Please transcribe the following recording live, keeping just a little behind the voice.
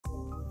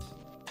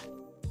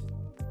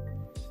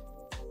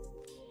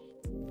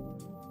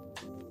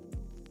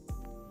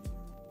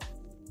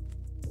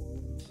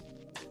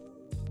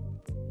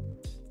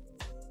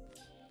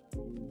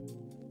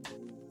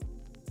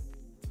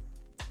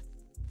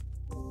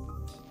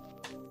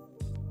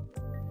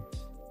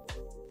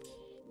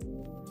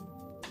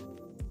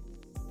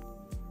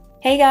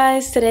Hey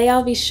guys, today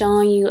I'll be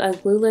showing you a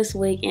glueless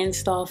wig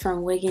install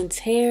from Wiggins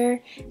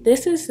Hair.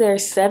 This is their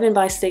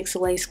 7x6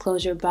 lace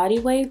closure body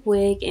wave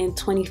wig in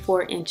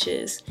 24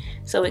 inches.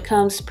 So it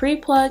comes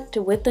pre-plucked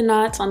with the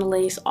knots on the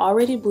lace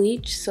already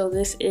bleached, so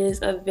this is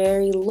a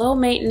very low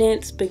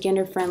maintenance,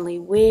 beginner friendly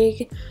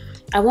wig.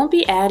 I won't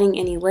be adding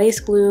any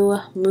lace glue,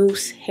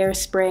 mousse,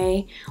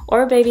 hairspray,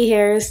 or baby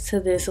hairs to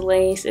this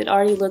lace. It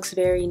already looks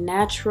very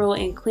natural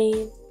and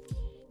clean.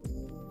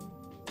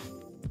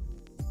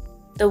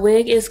 The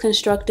wig is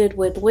constructed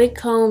with wig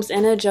combs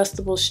and an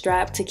adjustable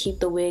strap to keep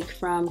the wig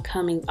from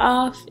coming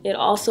off. It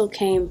also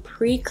came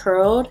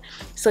pre-curled,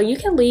 so you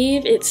can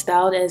leave it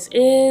styled as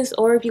is,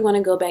 or if you want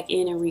to go back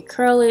in and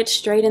recurl it,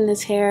 straighten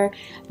this hair,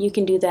 you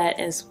can do that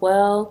as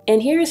well.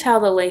 And here's how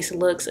the lace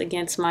looks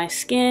against my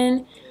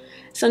skin.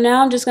 So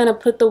now I'm just going to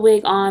put the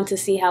wig on to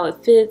see how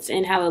it fits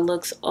and how it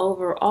looks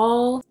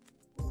overall.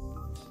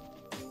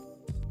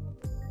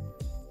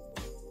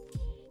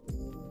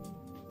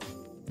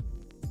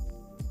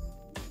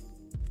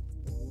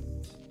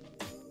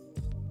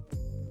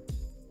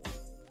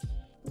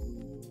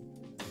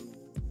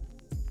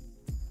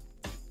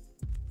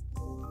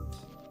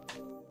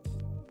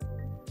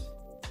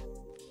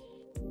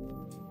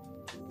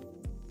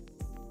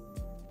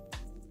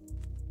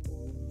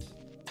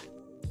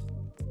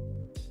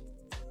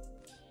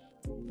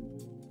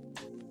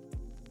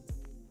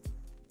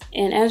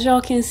 And as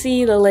y'all can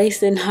see, the lace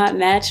did not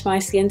match my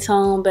skin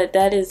tone, but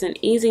that is an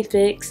easy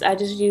fix. I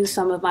just used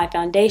some of my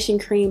foundation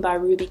cream by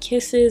Ruby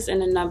Kisses in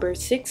the number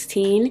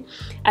 16.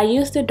 I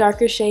used a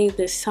darker shade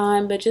this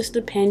time, but just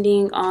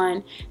depending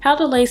on how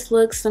the lace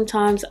looks,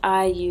 sometimes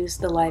I use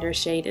the lighter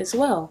shade as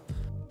well.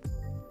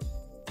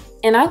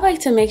 And I like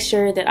to make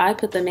sure that I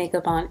put the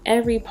makeup on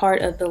every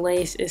part of the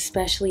lace,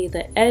 especially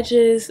the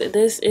edges.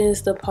 This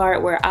is the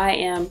part where I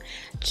am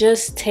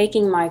just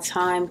taking my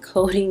time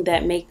coating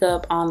that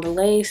makeup on the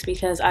lace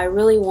because I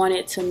really want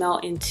it to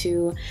melt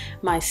into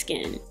my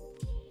skin.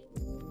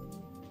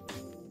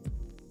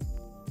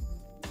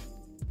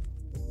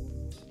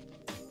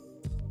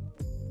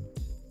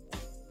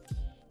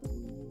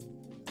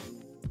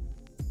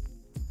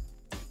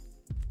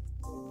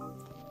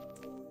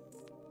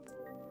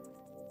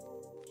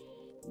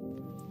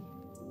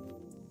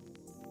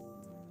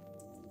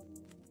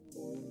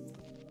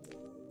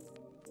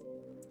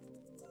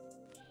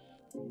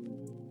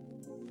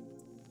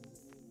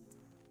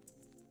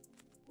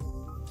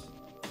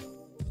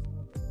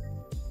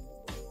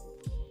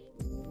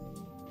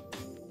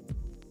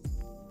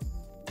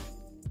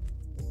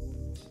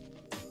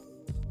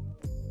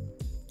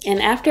 And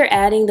after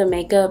adding the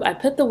makeup, I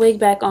put the wig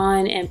back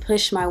on and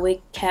pushed my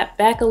wig cap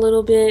back a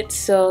little bit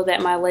so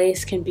that my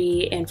lace can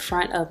be in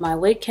front of my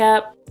wig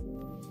cap.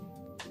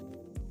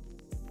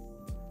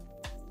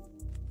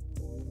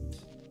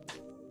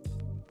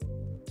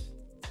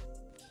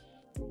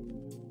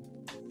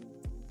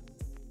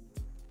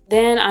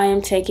 Then I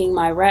am taking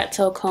my rat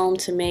tail comb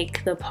to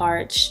make the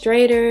part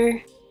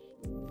straighter.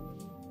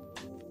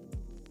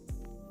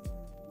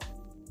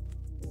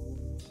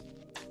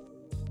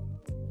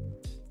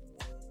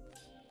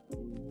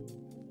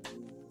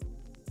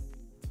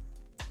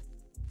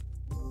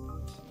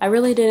 I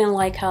really didn't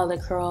like how the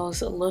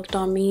curls looked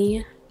on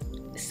me,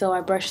 so I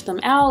brushed them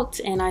out,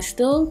 and I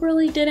still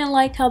really didn't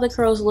like how the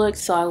curls looked,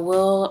 so I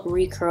will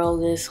recurl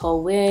this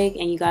whole wig,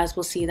 and you guys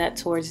will see that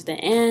towards the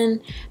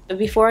end. But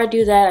before I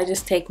do that, I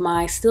just take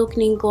my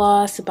Silkening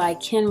Gloss by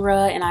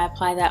Kenra and I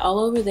apply that all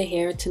over the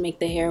hair to make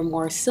the hair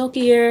more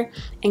silkier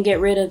and get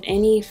rid of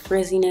any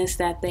frizziness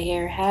that the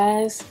hair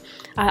has.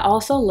 I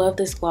also love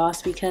this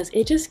gloss because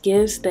it just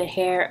gives the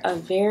hair a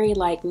very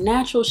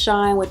natural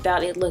shine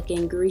without it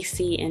looking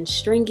greasy and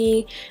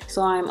stringy.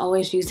 So I'm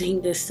always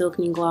using this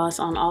Silkening Gloss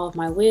on all of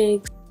my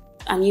wigs.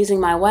 I'm using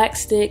my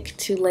wax stick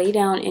to lay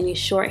down any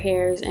short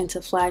hairs and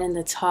to flatten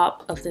the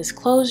top of this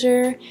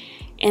closure.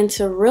 And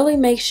to really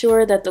make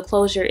sure that the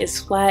closure is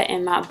flat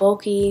and not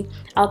bulky,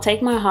 I'll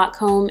take my hot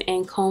comb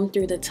and comb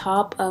through the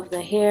top of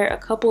the hair a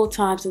couple of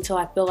times until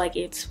I feel like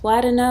it's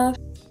flat enough.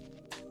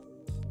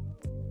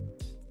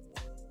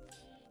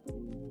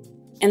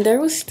 And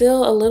there was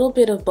still a little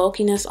bit of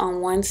bulkiness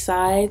on one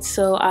side,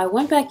 so I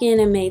went back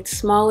in and made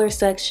smaller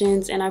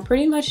sections, and I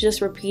pretty much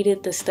just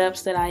repeated the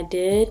steps that I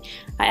did.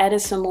 I added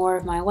some more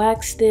of my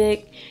wax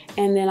stick,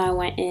 and then I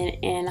went in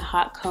and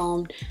hot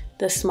combed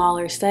the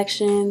smaller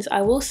sections.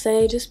 I will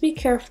say just be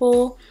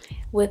careful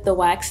with the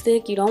wax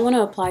stick. You don't want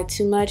to apply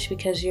too much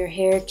because your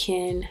hair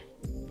can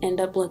end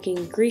up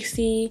looking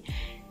greasy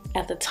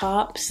at the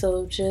top,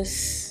 so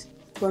just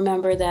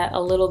remember that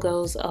a little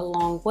goes a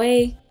long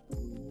way.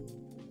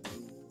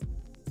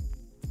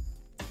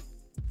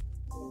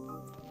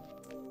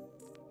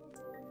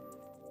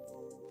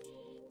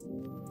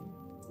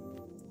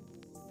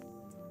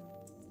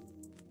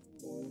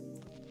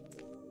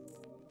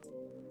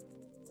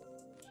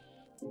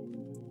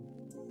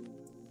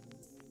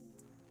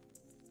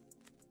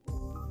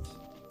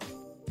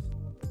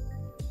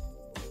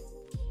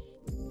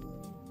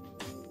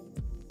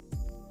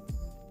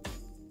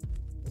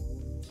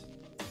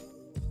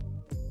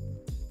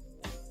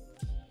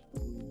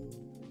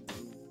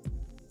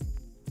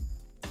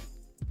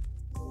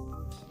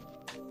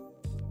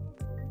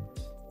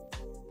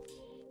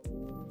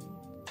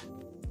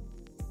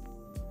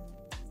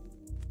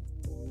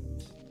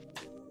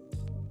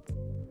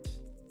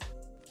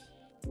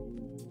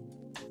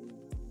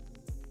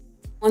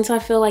 Once I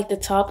feel like the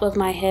top of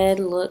my head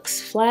looks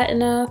flat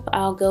enough,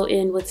 I'll go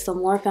in with some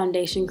more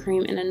foundation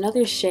cream in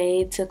another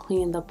shade to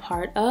clean the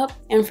part up.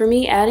 And for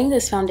me, adding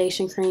this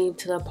foundation cream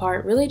to the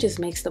part really just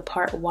makes the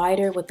part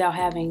wider without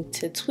having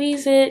to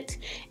tweeze it,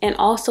 and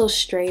also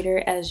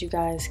straighter, as you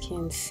guys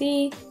can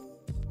see.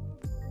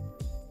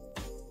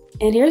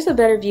 And here's a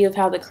better view of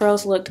how the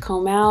curls looked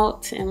comb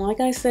out. And like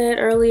I said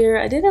earlier,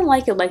 I didn't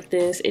like it like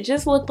this. It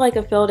just looked like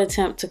a failed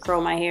attempt to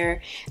curl my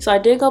hair. So I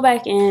did go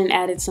back in and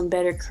added some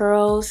better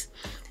curls.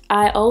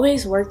 I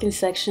always work in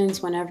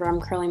sections whenever I'm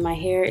curling my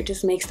hair. It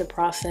just makes the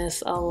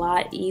process a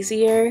lot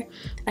easier.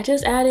 I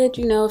just added,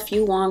 you know, a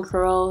few wand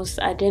curls.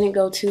 I didn't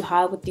go too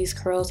high with these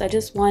curls. I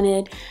just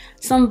wanted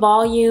some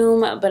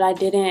volume, but I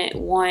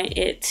didn't want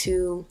it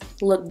to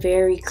look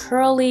very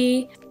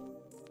curly.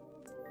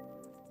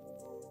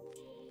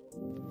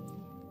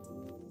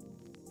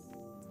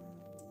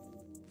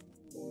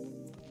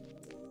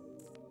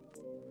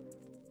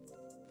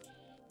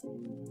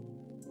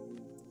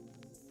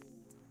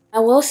 I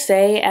will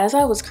say, as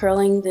I was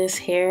curling this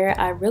hair,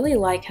 I really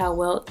like how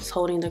well it's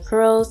holding the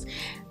curls.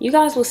 You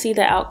guys will see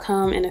the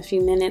outcome in a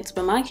few minutes,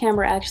 but my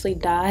camera actually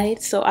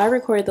died, so I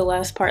recorded the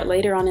last part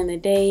later on in the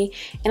day,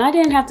 and I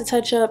didn't have to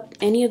touch up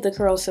any of the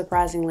curls,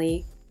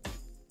 surprisingly.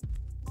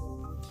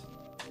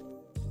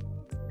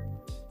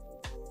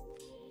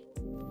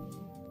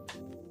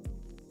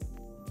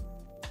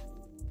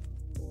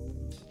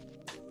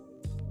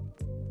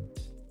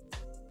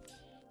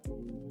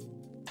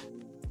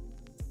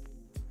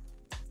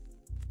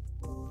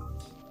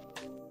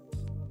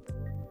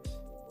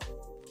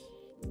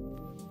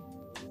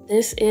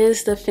 This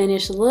is the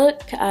finished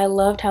look. I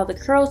loved how the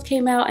curls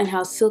came out and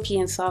how silky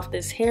and soft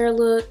this hair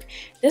looked.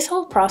 This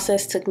whole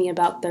process took me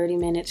about 30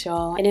 minutes,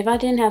 y'all. And if I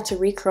didn't have to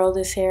recurl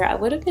this hair, I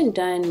would have been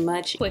done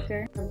much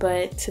quicker.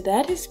 But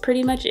that is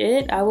pretty much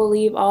it. I will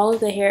leave all of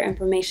the hair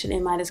information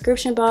in my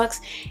description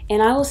box,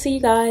 and I will see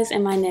you guys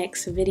in my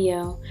next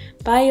video.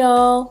 Bye,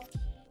 y'all.